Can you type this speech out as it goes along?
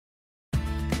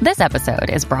This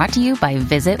episode is brought to you by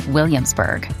Visit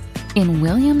Williamsburg. In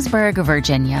Williamsburg,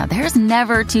 Virginia, there's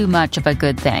never too much of a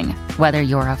good thing. Whether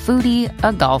you're a foodie,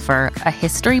 a golfer, a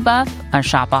history buff, a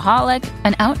shopaholic,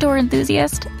 an outdoor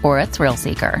enthusiast, or a thrill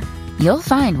seeker, you'll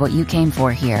find what you came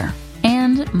for here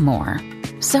and more.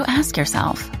 So ask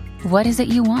yourself, what is it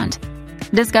you want?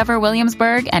 Discover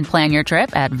Williamsburg and plan your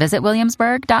trip at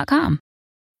visitwilliamsburg.com.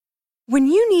 When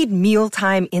you need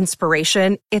mealtime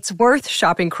inspiration, it's worth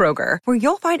shopping Kroger, where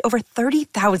you'll find over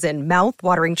 30,000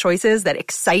 mouth-watering choices that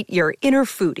excite your inner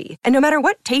foodie. And no matter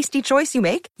what tasty choice you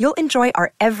make, you'll enjoy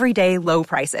our everyday low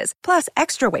prices, plus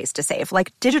extra ways to save,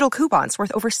 like digital coupons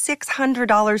worth over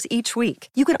 $600 each week.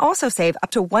 You can also save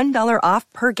up to $1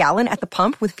 off per gallon at the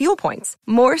pump with fuel points.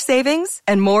 More savings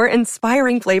and more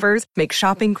inspiring flavors make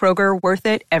shopping Kroger worth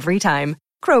it every time.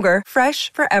 Kroger,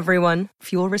 fresh for everyone.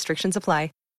 Fuel restrictions apply.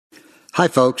 Hi,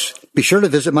 folks. Be sure to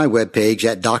visit my webpage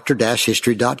at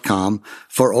dr-history.com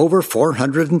for over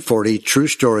 440 true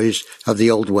stories of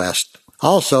the Old West.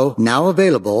 Also, now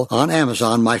available on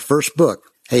Amazon, my first book,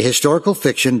 a historical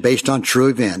fiction based on true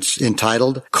events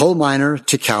entitled Coal Miner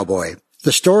to Cowboy.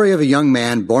 The story of a young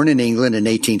man born in England in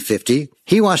 1850.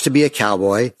 He wants to be a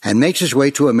cowboy and makes his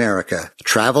way to America,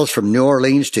 travels from New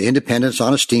Orleans to Independence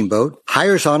on a steamboat,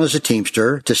 hires on as a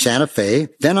teamster to Santa Fe,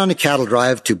 then on a cattle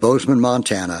drive to Bozeman,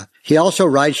 Montana. He also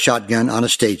rides shotgun on a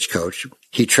stagecoach.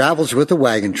 He travels with a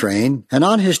wagon train, and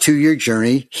on his 2-year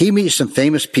journey, he meets some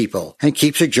famous people and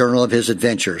keeps a journal of his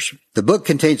adventures. The book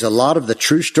contains a lot of the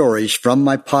true stories from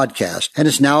my podcast and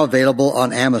is now available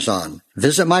on Amazon.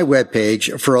 Visit my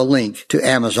webpage for a link to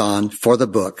Amazon for the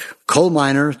book, Coal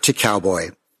Miner to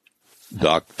Cowboy.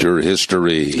 Dr.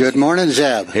 History. Good morning,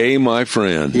 Zeb. Hey, my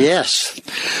friend. Yes.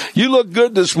 You look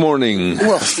good this morning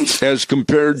as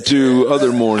compared to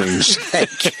other mornings.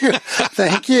 Thank you.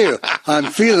 Thank you.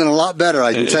 I'm feeling a lot better,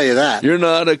 I can tell you that. You're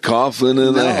not a coughing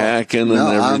and a hacking and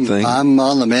everything. I'm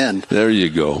on the mend. There you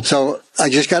go. So I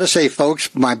just got to say,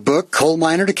 folks, my book, Coal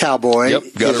Miner to Cowboy,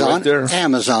 is on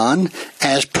Amazon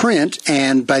as print,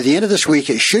 and by the end of this week,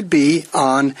 it should be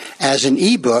on as an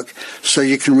ebook, so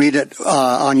you can read it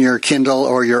on your Kindle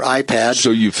or your iPad.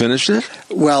 So you finished it?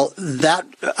 Well,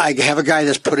 I have a guy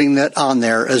that's putting that on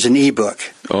there as an ebook.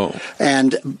 Oh.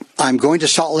 And I'm going to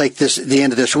Salt Lake the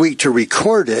end of this week to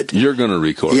record it. You're going to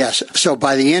record it? Yes. So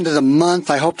by the end of the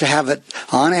month, I hope to have it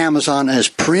on Amazon as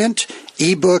print,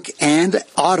 ebook, and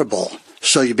Audible,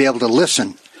 so you'll be able to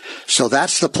listen. So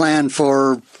that's the plan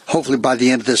for hopefully by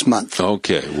the end of this month.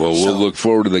 Okay. Well, we'll look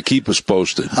forward to that. Keep us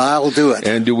posted. I'll do it.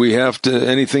 And do we have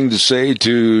anything to say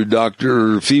to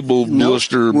Dr. Feeble,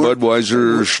 Blister,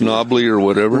 Budweiser, Schnobley, or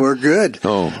whatever? We're good.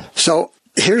 Oh. So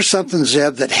here's something,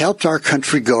 Zeb, that helped our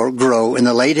country grow in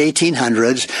the late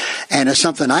 1800s, and it's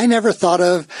something I never thought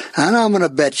of, and I'm going to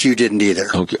bet you didn't either.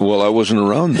 Okay. Well, I wasn't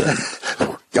around then.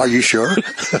 Are you sure?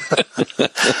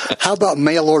 How about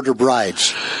mail-order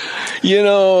brides? You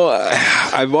know,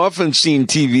 I've often seen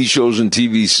TV shows and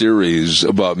TV series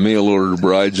about mail-order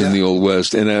brides in the Old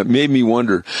West, and it made me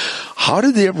wonder, how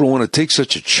did they ever want to take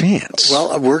such a chance?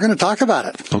 Well, we're going to talk about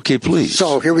it. Okay, please.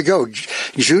 So here we go.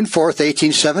 June 4th,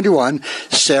 1871,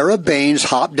 Sarah Baines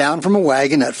hopped down from a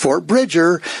wagon at Fort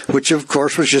Bridger, which, of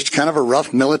course, was just kind of a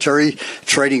rough military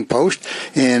trading post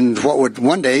in what would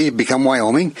one day become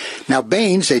Wyoming. Now,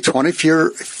 Baines, a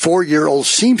 24-year-old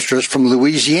seamstress from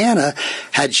Louisiana,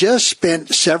 had just spent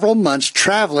several months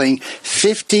traveling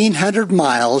 1,500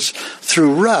 miles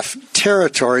through rough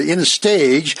territory in a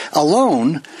stage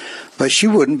alone, but she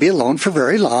wouldn't be alone for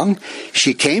very long.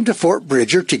 She came to Fort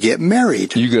Bridger to get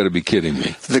married. You got to be kidding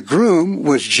me. The groom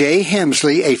was Jay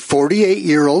Hemsley, a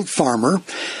 48-year-old farmer.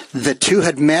 The two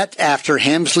had met after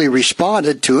Hemsley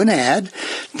responded to an ad.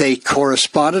 They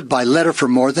corresponded by letter for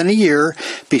more than a year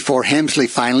before Hemsley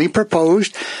finally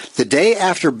proposed. The day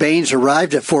after Baines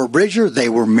arrived at Fort Bridger, they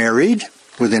were married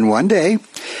within one day.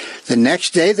 The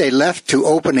next day, they left to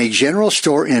open a general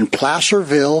store in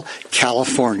Placerville,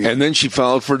 California. And then she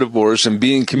filed for divorce, and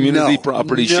being community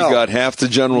property, she got half the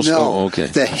general store. Oh, okay.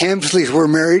 The Hemsleys were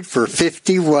married for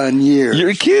 51 years.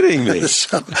 You're kidding me.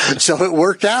 So it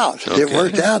worked out. Okay. It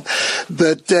worked out.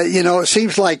 But, it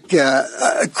seems like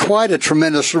quite a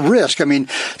tremendous risk. I mean,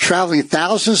 traveling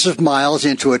thousands of miles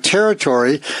into a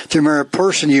territory to marry a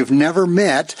person you've never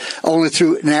met, only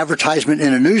through an advertisement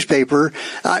in a newspaper,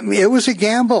 it was a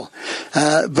gamble.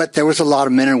 But there was a lot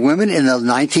of men and women in the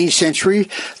 19th century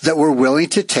that were willing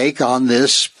to take on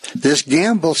this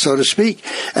gamble, so to speak.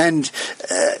 And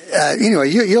anyway,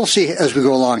 you'll see as we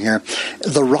go along here,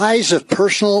 the rise of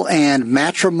personal and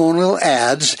matrimonial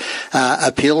ads,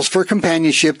 appeals for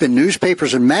companionship in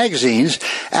newspapers and magazines,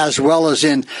 as well as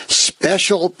in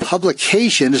special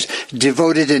publications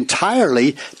devoted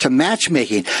entirely to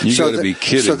matchmaking. You gotta be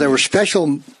kidding. So there were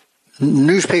special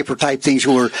newspaper type things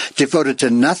were devoted to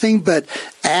nothing but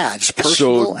ads,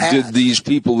 personal ads. So did these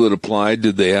people that applied,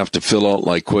 did they have to fill out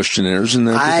like questionnaires and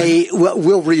that?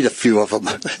 We'll read a few of them.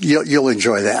 You'll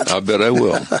enjoy that. I bet I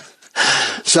will.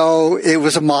 So it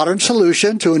was a modern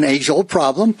solution to an age-old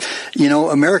problem. You know,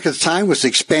 America at the time was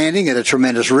expanding at a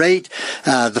tremendous rate.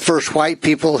 The first white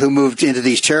people who moved into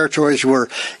these territories were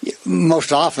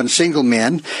most often single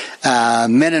men.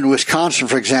 Men in Wisconsin,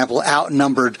 for example,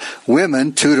 outnumbered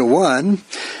women 2-1.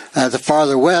 The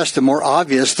farther west, the more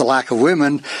obvious the lack of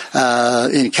women.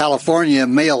 In California,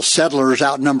 male settlers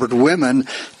outnumbered women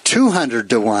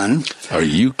 200-1. Are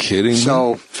you kidding me?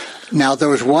 So now, there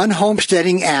was one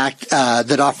homesteading act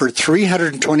that offered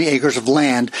 320 acres of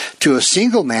land to a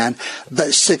single man,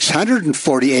 but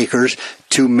 640 acres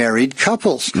to married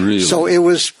couples. Really? So it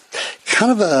was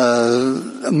kind of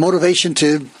a motivation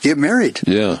to get married.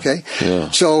 Yeah. Okay. Yeah.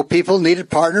 So people needed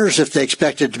partners if they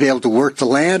expected to be able to work the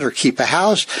land or keep a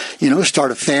house,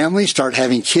 start a family, start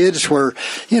having kids where,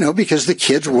 because the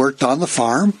kids worked on the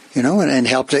farm, and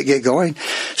helped it get going.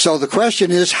 So the question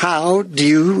is, how do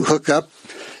you hook up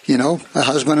a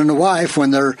husband and a wife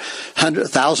when they're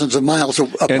thousands of miles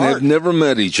apart. And have never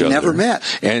met each other. Never met.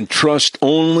 And trust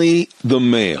only the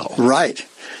male. Right.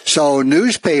 So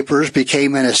newspapers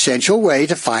became an essential way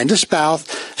to find a spouse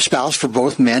for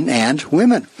both men and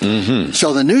women. Mm-hmm.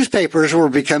 So the newspapers were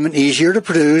becoming easier to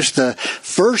produce. The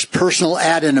first personal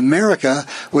ad in America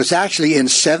was actually in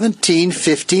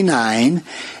 1759.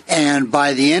 And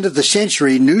by the end of the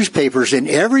century, newspapers in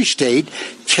every state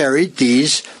carried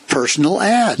these personal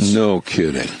ads. No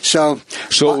kidding. So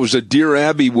it was a Dear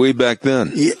Abby way back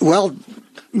then. Well,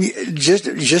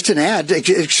 just an ad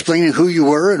explaining who you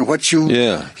were and what you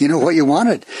what you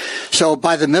wanted. So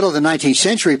by the middle of the 19th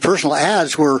century, personal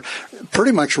ads were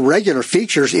pretty much regular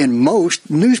features in most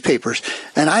newspapers,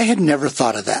 and I had never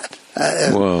thought of that.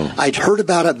 Wow. I'd heard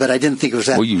about it, but I didn't think it was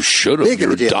that. Well, you should have.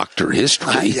 You're a Dr.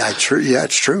 History. Yeah,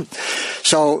 it's true.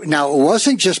 So now it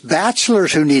wasn't just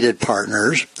bachelors who needed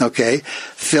partners. Okay, a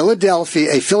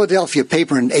Philadelphia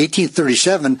paper in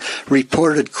 1837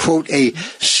 reported, quote, a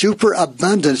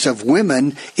superabundance of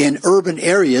women in urban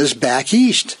areas back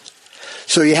east.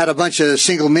 So you had a bunch of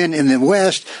single men in the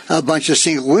west, a bunch of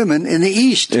single women in the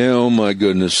east. Oh, my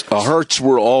goodness. Our hearts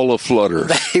were all aflutter.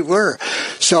 They were.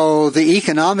 So the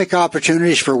economic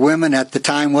opportunities for women at the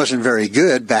time wasn't very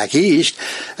good back east,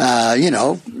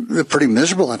 pretty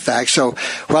miserable, in fact. So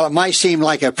while it might seem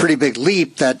like a pretty big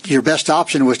leap that your best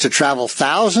option was to travel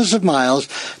thousands of miles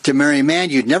to marry a man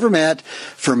you'd never met,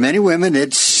 for many women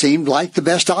it seemed like the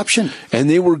best option. And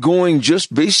they were going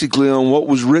just basically on what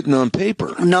was written on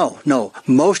paper. No.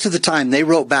 Most of the time, they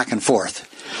wrote back and forth.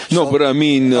 No, but I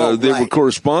mean, they were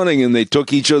corresponding, and they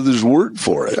took each other's word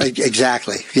for it.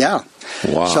 Exactly, yeah.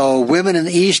 Wow. So women in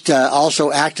the East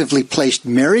also actively placed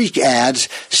marriage ads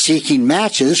seeking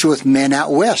matches with men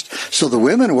out west. So the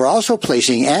women were also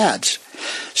placing ads.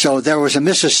 So there was a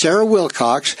Mrs. Sarah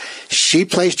Wilcox. She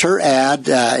placed her ad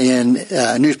in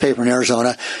a newspaper in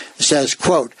Arizona. It says,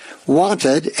 quote,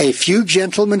 wanted a few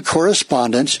gentlemen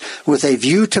correspondents with a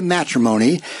view to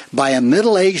matrimony by a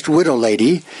middle-aged widow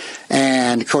lady.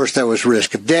 And, of course, there was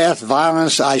risk of death,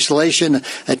 violence, isolation,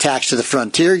 attacks to the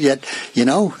frontier. Yet,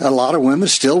 a lot of women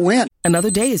still went. Another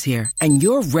day is here, and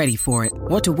you're ready for it.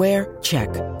 What to wear? Check.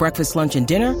 Breakfast, lunch, and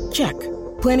dinner? Check.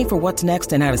 Planning for what's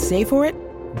next and how to save for it?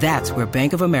 That's where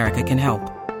Bank of America can help.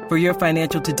 For your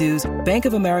financial to-dos, Bank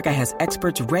of America has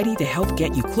experts ready to help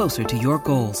get you closer to your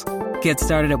goals. Get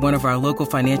started at one of our local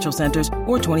financial centers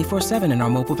or 24/7 in our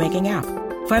mobile banking app.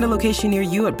 Find a location near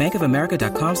you at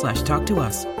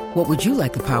bankofamerica.com/talktous. What would you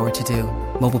like the power to do?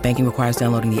 Mobile banking requires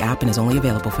downloading the app and is only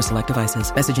available for select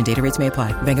devices. Message and data rates may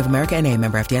apply. Bank of America NA,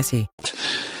 member FDIC.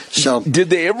 So, did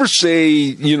they ever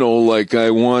say, like, I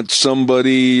want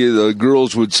somebody, the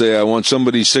girls would say, I want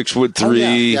somebody 6'3"? Oh,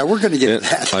 yeah, we're going to get to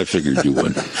that. I figured you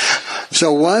would.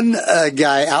 So one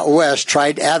guy out west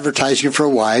tried advertising for a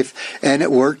wife, and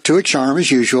it worked to a charm as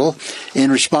usual.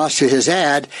 In response to his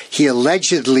ad, he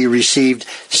allegedly received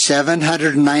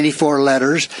 794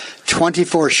 letters,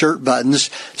 24 shirt buttons,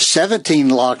 17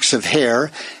 locks of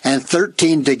hair, and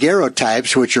 13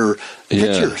 daguerreotypes, which are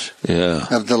pictures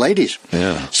of the ladies.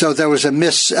 Yeah. So there was a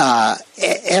Miss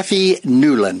Effie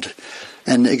Newland.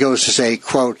 And it goes to say,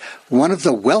 quote, one of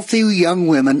the wealthy young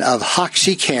women of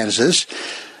Hoxie, Kansas,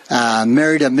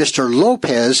 married a Mr.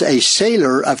 Lopez, a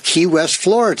sailor of Key West,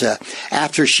 Florida,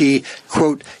 after she,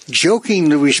 quote,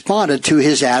 jokingly responded to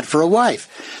his ad for a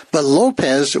wife. But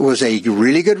Lopez was a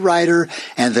really good writer,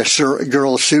 and the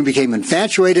girl soon became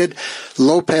infatuated.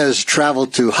 Lopez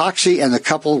traveled to Hoxie, and the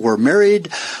couple were married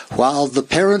while the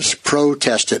parents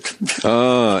protested.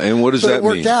 And what does that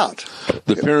mean? It worked out.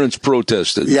 The parents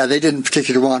protested. Yeah, they didn't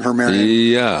particularly want her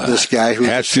marrying this guy.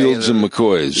 Hatfields and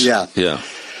McCoys. Yeah.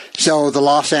 So the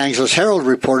Los Angeles Herald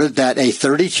reported that a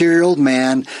 32-year-old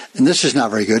man, and this is not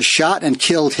very good, shot and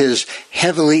killed his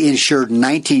heavily insured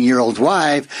 19-year-old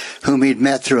wife, whom he'd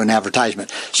met through an advertisement.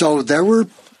 So there were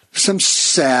some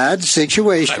sad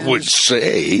situations. I would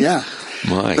say. Yeah.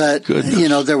 But,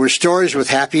 goodness. There were stories with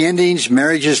happy endings.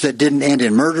 Marriages that didn't end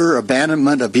in murder,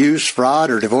 abandonment, abuse, fraud,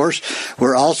 or divorce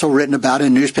were also written about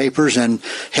in newspapers and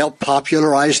helped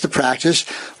popularize the practice.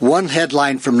 One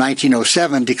headline from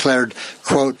 1907 declared,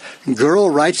 quote,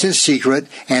 girl writes in secret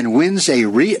and wins a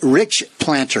rich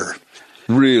planter.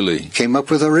 Really? Came up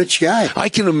with a rich guy. I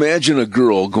can imagine a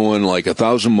girl going like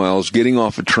 1,000 miles, getting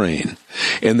off a train,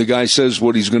 and the guy says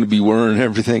what he's going to be wearing and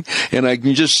everything, and I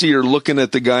can just see her looking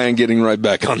at the guy and getting right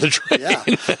back on the train. Yeah.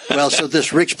 Well, so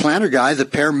this rich planter guy, the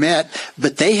pair met,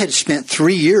 but they had spent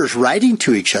 3 years writing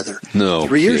to each other. No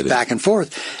 3 years kidding. back and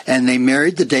forth, and they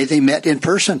married the day they met in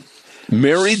person.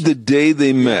 Married the day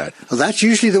they met? Well, that's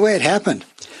usually the way it happened.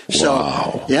 Wow.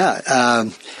 So, yeah.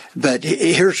 But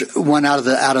here's one out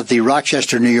of the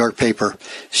Rochester, New York paper.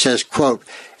 It says, quote,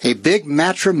 a big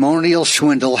matrimonial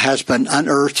swindle has been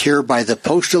unearthed here by the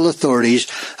postal authorities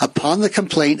upon the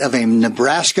complaint of a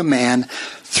Nebraska man.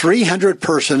 300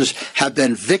 persons have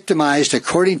been victimized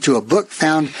according to a book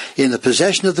found in the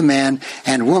possession of the man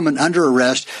and woman under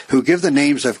arrest who give the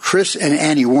names of Chris and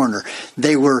Annie Warner.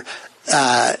 They were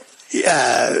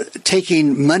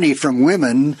taking money from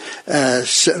women,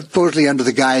 supposedly under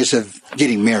the guise of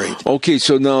getting married. Okay,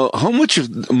 so now how much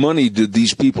money did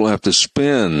these people have to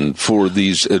spend for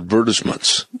these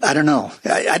advertisements? I don't know.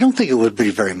 I don't think it would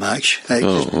be very much.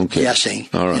 Okay. Guessing.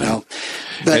 All right.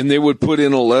 But, and they would put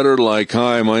in a letter like,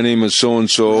 hi, my name is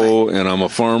so-and-so, and I'm a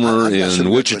farmer in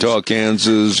Wichita,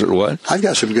 Kansas, or what? I've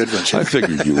got some good ones here. I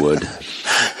figured you would.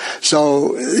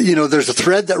 So, there's a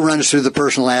thread that runs through the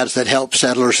personal ads that help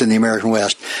settlers in the American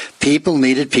West. People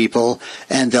needed people,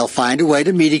 and they'll find a way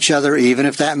to meet each other, even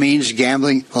if that means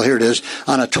gambling, well, here it is,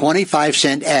 on a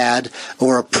 25-cent ad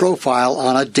or a profile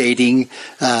on a dating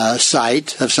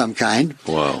site of some kind.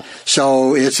 Wow.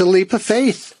 So it's a leap of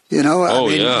faith. You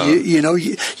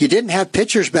didn't have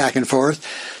pictures back and forth.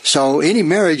 So any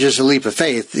marriage is a leap of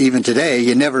faith. Even today,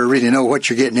 you never really know what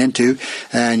you're getting into,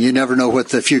 and you never know what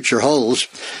the future holds.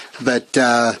 But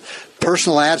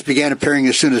personal ads began appearing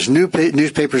as soon as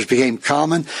newspapers became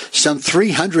common. Some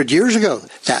 300 years ago,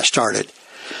 that started.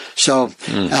 So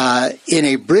in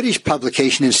a British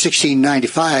publication in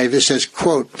 1695, it says,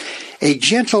 quote, a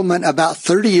gentleman about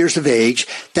 30 years of age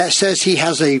that says he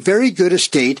has a very good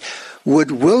estate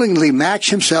would willingly match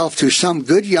himself to some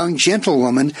good young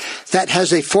gentlewoman that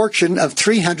has a fortune of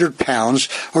 300 pounds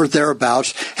or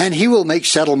thereabouts, and he will make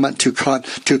settlement to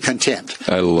content.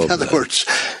 I love that. In other words,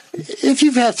 if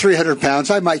you've had 300 pounds,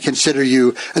 I might consider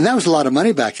you, and that was a lot of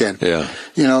money back then. Yeah.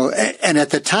 And at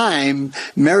the time,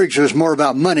 marriage was more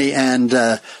about money and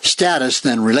status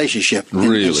than relationship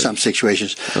in some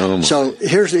situations. Oh, so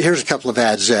here's a couple of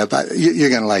ads, Zeb.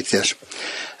 You're going to like this.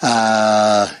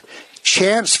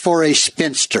 Chance for a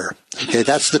Spinster. Okay,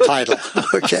 that's the title.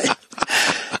 Okay.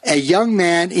 A young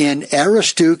man in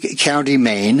Aroostook County,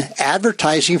 Maine,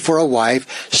 advertising for a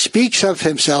wife, speaks of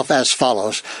himself as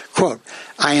follows, quote,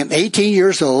 I am 18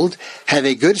 years old, have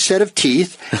a good set of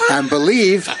teeth, and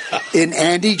believe in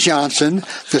Andy Johnson,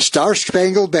 the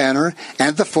Star-Spangled Banner,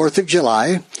 and the 4th of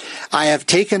July. I have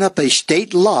taken up a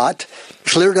state lot,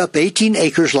 cleared up 18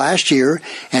 acres last year,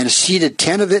 and seeded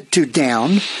 10 of it to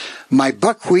down. My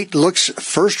buckwheat looks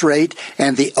first rate,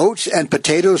 and the oats and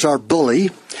potatoes are bully.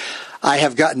 I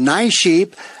have got 9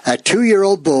 sheep, a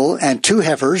 2-year-old bull, and 2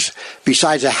 heifers,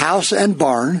 besides a house and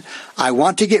barn. I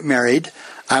want to get married.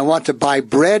 I want to buy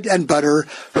bread and butter,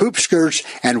 hoop skirts,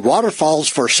 and waterfalls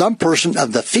for some person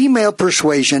of the female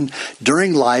persuasion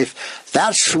during life.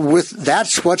 That's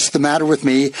what's the matter with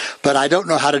me, but I don't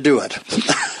know how to do it.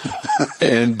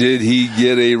 And did he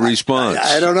get a response?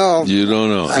 I don't know. You don't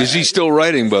know. Is he still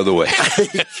writing, by the way?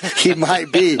 He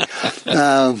might be.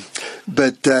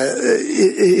 But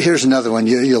here's another one.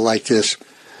 You'll like this.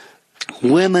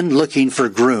 Women looking for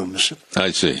grooms.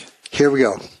 I see. Here we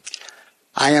go.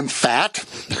 I am fat,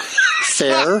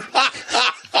 fair.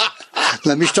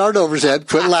 Let me start over, Zed.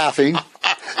 Quit laughing.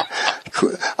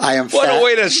 I am What fat. a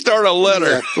way to start a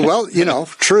letter. Yeah, well,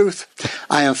 truth.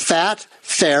 I am fat,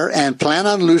 fair, and plan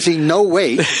on losing no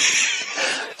weight.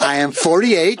 I am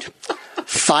 48,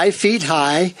 5 feet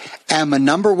high, am a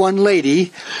number one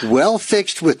lady, well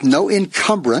fixed with no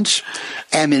encumbrance,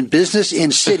 am in business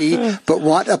in city, but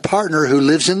want a partner who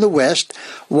lives in the West,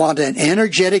 want an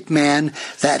energetic man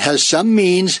that has some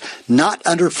means, not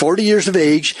under 40 years of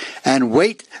age, and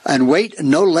weight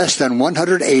no less than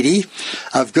 180,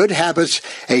 of good habits,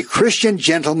 a Christian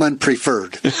gentleman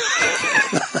preferred.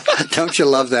 Don't you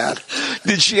love that?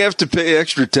 Did she have to pay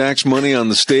extra tax money on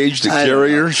the stage to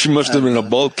carry her? She must have been a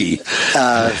bulky.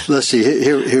 Let's see.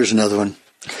 Here's another one.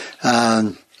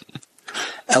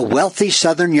 A wealthy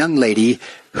Southern young lady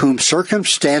whom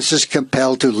circumstances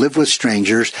compel to live with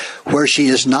strangers where she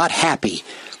is not happy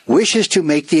wishes to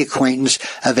make the acquaintance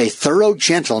of a thorough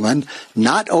gentleman,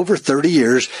 not over 30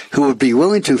 years, who would be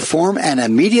willing to form an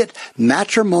immediate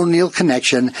matrimonial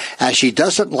connection as she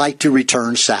doesn't like to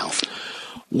return south.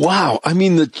 Wow. I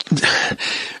mean,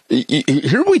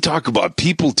 here we talk about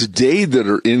people today that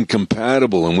are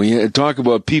incompatible, and we talk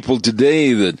about people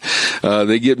today that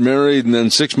they get married and then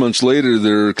 6 months later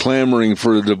they're clamoring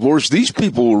for a divorce. These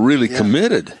people were really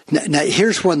committed. Now,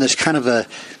 here's one that's kind of a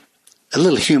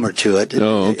little humor to it,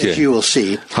 as you will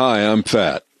see. Hi, I'm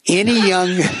fat. Any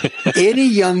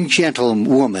young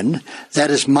gentlewoman that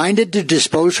is minded to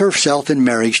dispose herself in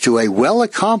marriage to a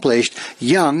well-accomplished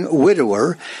young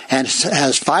widower and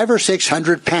has 500 or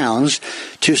 600 pounds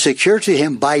to secure to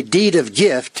him by deed of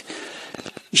gift,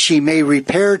 she may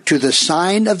repair to the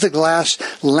Sign of the Glass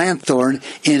Lanthorn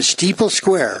in Steeple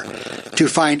Square to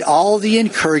find all the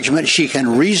encouragement she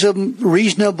can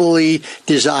reasonably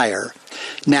desire.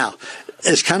 Now,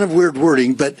 it's kind of weird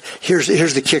wording, but here's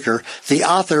the kicker. The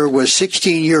author was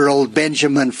 16-year-old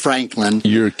Benjamin Franklin.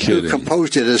 You're kidding. Who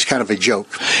composed it as kind of a joke.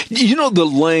 The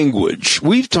language.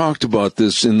 We've talked about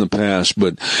this in the past,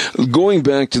 but going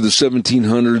back to the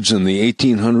 1700s and the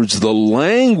 1800s, the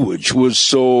language was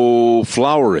so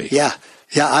flowery. Yeah.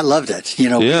 Yeah, I loved it.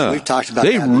 We've talked about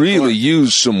that. They really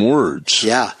used some words.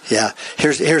 Yeah.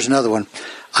 Here's another one.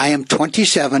 I am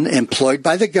 27, employed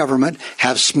by the government,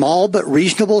 have small but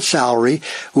reasonable salary,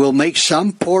 will make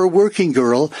some poor working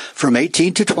girl from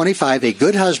 18 to 25 a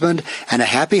good husband and a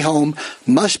happy home,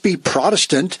 must be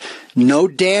Protestant, no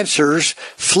dancers,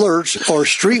 flirts, or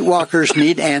streetwalkers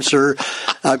need answer,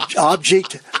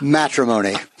 object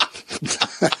matrimony.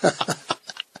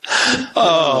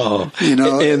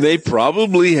 And they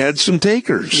probably had some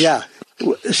takers. Yeah.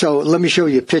 So let me show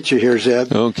you a picture here,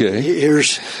 Zeb. Okay.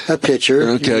 Here's a picture.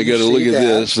 Okay, I got to look at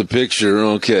this. The picture.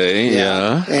 Okay.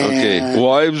 Yeah. Okay.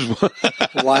 Wives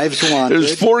wanted.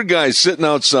 There's 4 guys sitting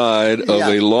outside of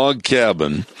a log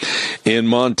cabin in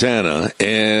Montana,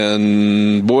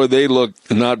 and boy, they look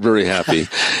not very happy.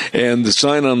 And the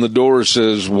sign on the door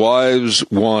says "Wives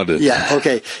Wanted." Yeah.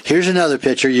 Okay. Here's another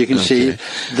picture. You can see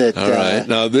that. All right.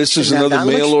 Now this is another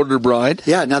mail order bride.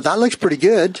 Yeah. Now that looks pretty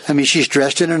good. I mean, she's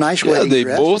dressed in a nice wedding they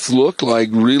dress. both look like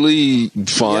really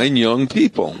fine young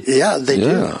people. Yeah, they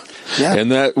do. Yeah.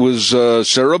 And that was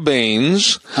Sarah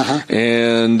Baines,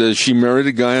 and she married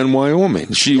a guy in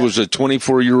Wyoming. She was a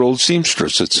 24-year-old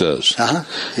seamstress, it says.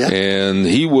 Yeah. And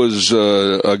he was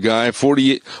a guy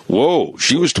 48. Whoa,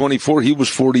 she was 24, he was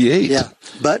 48. Yeah,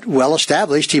 but well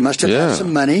established. He must have had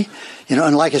some money.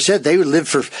 And like I said, they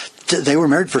were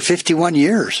married for 51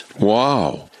 years.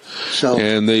 Wow. So,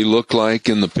 and they look like,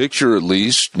 in the picture at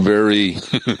least, very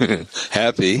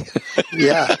happy.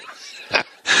 Yeah.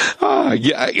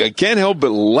 I can't help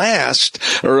but laugh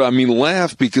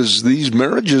because these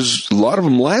marriages, a lot of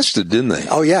them lasted, didn't they?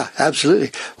 Oh, yeah,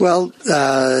 absolutely. Well,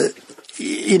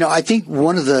 I think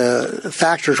one of the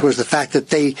factors was the fact that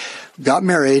they got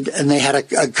married and they had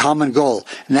a common goal,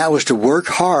 and that was to work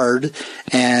hard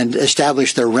and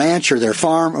establish their ranch or their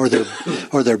farm or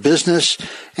their business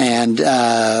and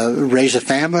raise a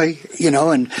family,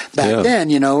 and back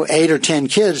then, 8 or 10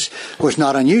 kids was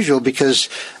not unusual because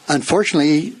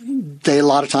unfortunately they a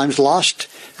lot of times lost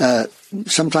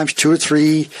sometimes 2 or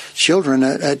 3 children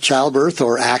at childbirth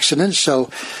or accidents. So,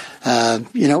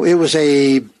 it was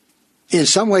in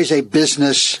some ways a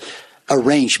business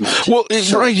arrangement. Well,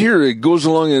 right here, it goes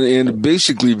along and it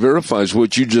basically verifies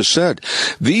what you just said.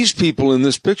 These people in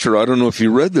this picture, I don't know if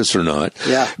you read this or not.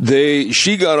 Yeah.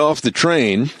 She got off the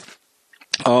train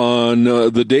on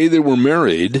the day they were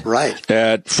married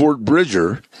at Fort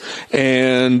Bridger,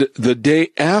 and the day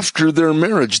after their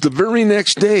marriage, the very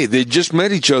next day, they just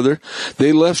met each other.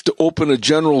 They left to open a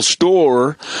general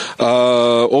store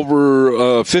over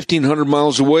 1,500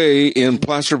 miles away in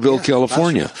Placerville,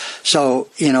 California. So,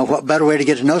 what better way to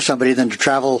get to know somebody than to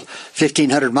travel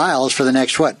 1,500 miles for the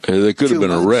next, They could have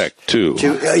been a wreck, too.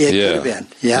 It could have been,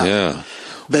 yeah.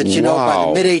 But, by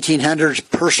the mid-1800s,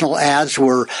 personal ads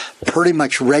were pretty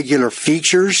much regular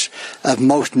features of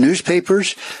most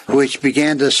newspapers, which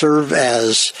began to serve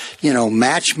as,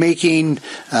 matchmaking,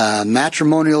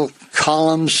 matrimonial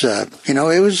columns.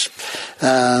 It was...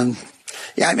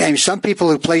 some people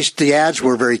who placed the ads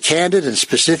were very candid and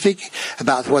specific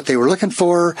about what they were looking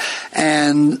for,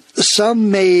 and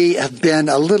some may have been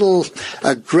a little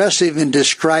aggressive in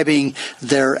describing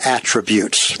their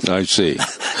attributes. I see.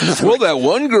 Well, that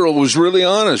one girl was really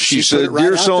honest. She said,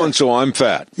 "Dear so-and-so, I'm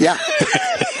fat." Yeah.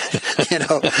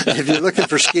 If you're looking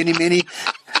for skinny mini,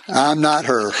 I'm not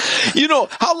her.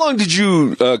 How long did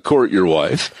you court your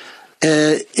wife?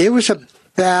 It was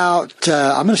about,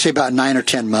 I'm going to say about 9 or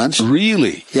 10 months.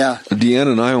 Really? Yeah.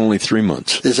 Deanna and I only 3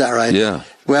 months. Is that right? Yeah.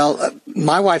 Well,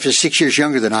 my wife is 6 years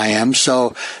younger than I am,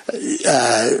 so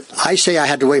I say I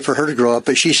had to wait for her to grow up,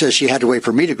 but she says she had to wait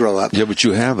for me to grow up. Yeah, but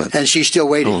you haven't. And she's still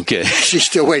waiting. Okay. She's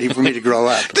still waiting for me to grow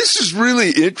up. This is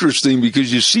really interesting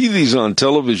because you see these on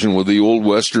television with the old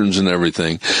westerns and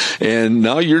everything, and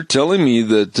now you're telling me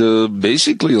that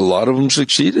basically a lot of them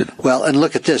succeeded. Well, and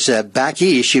look at this. Back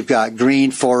east, you've got green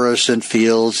forests and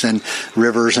fields and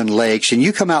rivers and lakes, and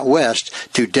you come out west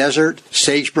to desert,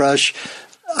 sagebrush.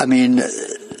 I mean,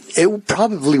 it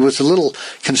probably was a little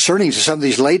concerning to some of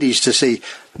these ladies to say,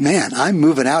 man, I'm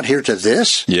moving out here to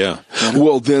this. Yeah.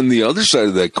 Well, then the other side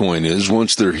of that coin is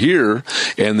once they're here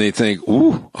and they think,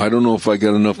 ooh, I don't know if I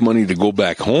got enough money to go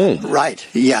back home. Right.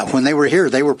 Yeah. When they were here,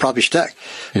 they were probably stuck.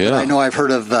 Yeah. But I know I've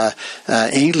heard of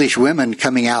English women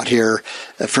coming out here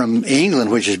from England,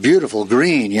 which is beautiful,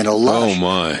 green, lush. Oh,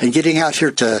 my. And getting out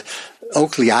here to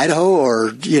Oakley, Idaho, or,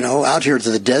 out here to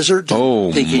the desert.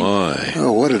 Oh, thinking, my.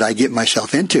 Oh, what did I get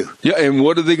myself into? Yeah, and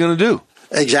what are they going to do?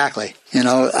 Exactly.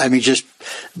 Just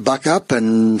buck up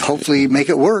and hopefully make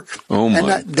it work. Oh, my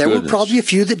And there were probably a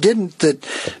few that didn't, that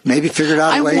maybe figured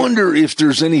out a way. I wonder if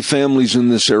there's any families in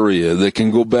this area that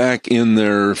can go back in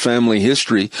their family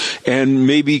history and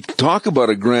maybe talk about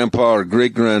a grandpa or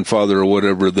great-grandfather or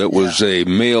whatever that was a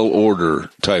mail order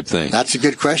type thing. That's a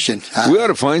good question. We ought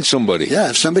to find somebody. Yeah,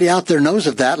 if somebody out there knows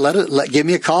of that, give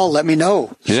me a call, let me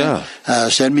know. Yeah.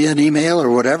 Send me an email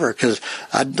or whatever, because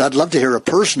I'd love to hear a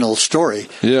personal story.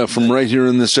 Yeah, from right here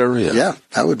in this area. Yeah,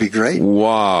 that would be great.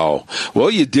 Wow. Well,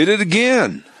 you did it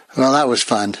again. Well, that was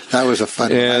fun. That was a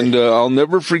fun night. And I'll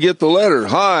never forget the letter.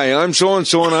 Hi, I'm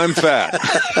so-and-so and I'm fat.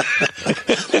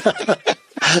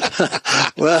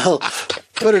 Well,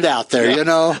 put it out there,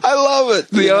 I love it,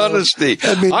 the honesty.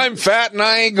 I'm fat and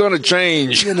I ain't going to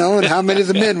change. And how many of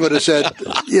the men would have said,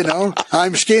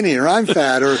 I'm skinny or I'm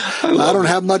fat or I don't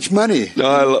have much money.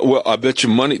 Well, I bet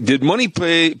you did money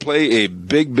play a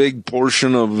big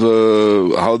portion of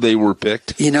how they were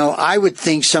picked? I would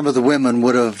think some of the women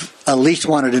would have at least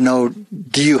wanted to know,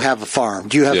 do you have a farm?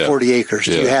 Do you have 40 acres?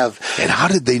 Do you have... And how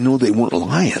did they know they weren't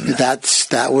lying?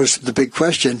 That was the big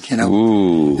question,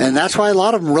 Ooh. And that's why a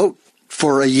lot of them wrote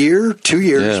for a year, 2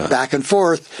 years, back and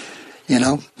forth, and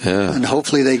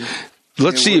hopefully they...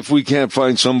 Let's see if we can't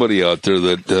find somebody out there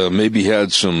that maybe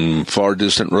had some far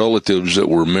distant relatives that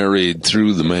were married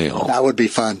through the mail. That would be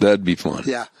fun. That'd be fun.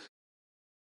 Yeah.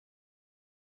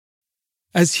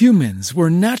 As humans, we're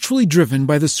naturally driven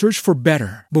by the search for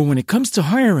better. But when it comes to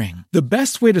hiring, the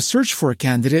best way to search for a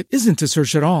candidate isn't to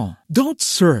search at all. Don't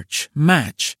search,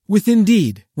 match with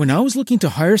Indeed. When I was looking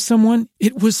to hire someone,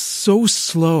 it was so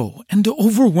slow and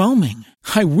overwhelming.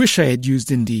 I wish I had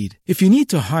used Indeed. If you need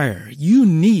to hire, you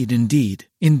need Indeed.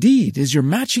 Indeed is your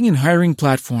matching and hiring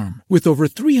platform with over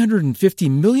 350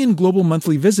 million global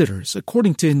monthly visitors,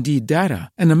 according to Indeed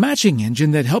data, and a matching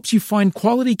engine that helps you find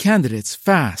quality candidates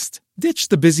fast. Ditch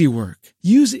the busy work.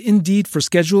 Use Indeed for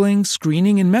scheduling,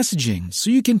 screening, and messaging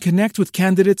so you can connect with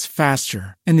candidates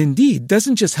faster. And Indeed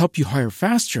doesn't just help you hire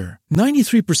faster.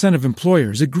 93% of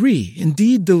employers agree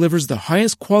Indeed delivers the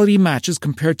highest quality matches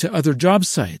compared to other job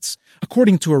sites,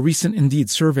 according to a recent Indeed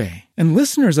survey. And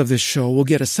listeners of this show will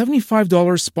get a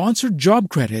 $75 sponsored job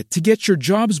credit to get your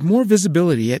jobs more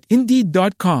visibility at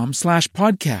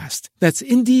Indeed.com/podcast. That's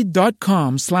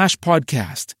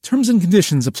Indeed.com/podcast. Terms and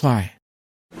conditions apply.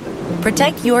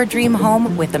 Protect your dream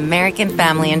home with American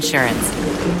Family Insurance.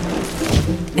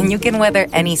 And you can weather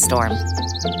any storm.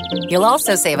 You'll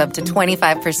also save up to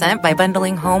 25% by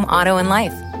bundling home, auto, and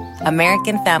life.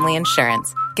 American Family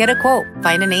Insurance. Get a quote.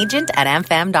 Find an agent at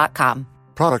amfam.com.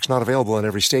 Products not available in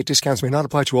every state. Discounts may not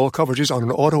apply to all coverages on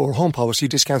an auto or home policy.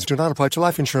 Discounts do not apply to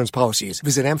life insurance policies.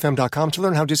 Visit amfam.com to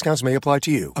learn how discounts may apply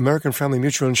to you. American Family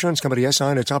Mutual Insurance Company, SI,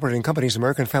 and its operating companies,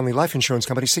 American Family Life Insurance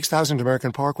Company, 6000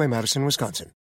 American Parkway, Madison, Wisconsin.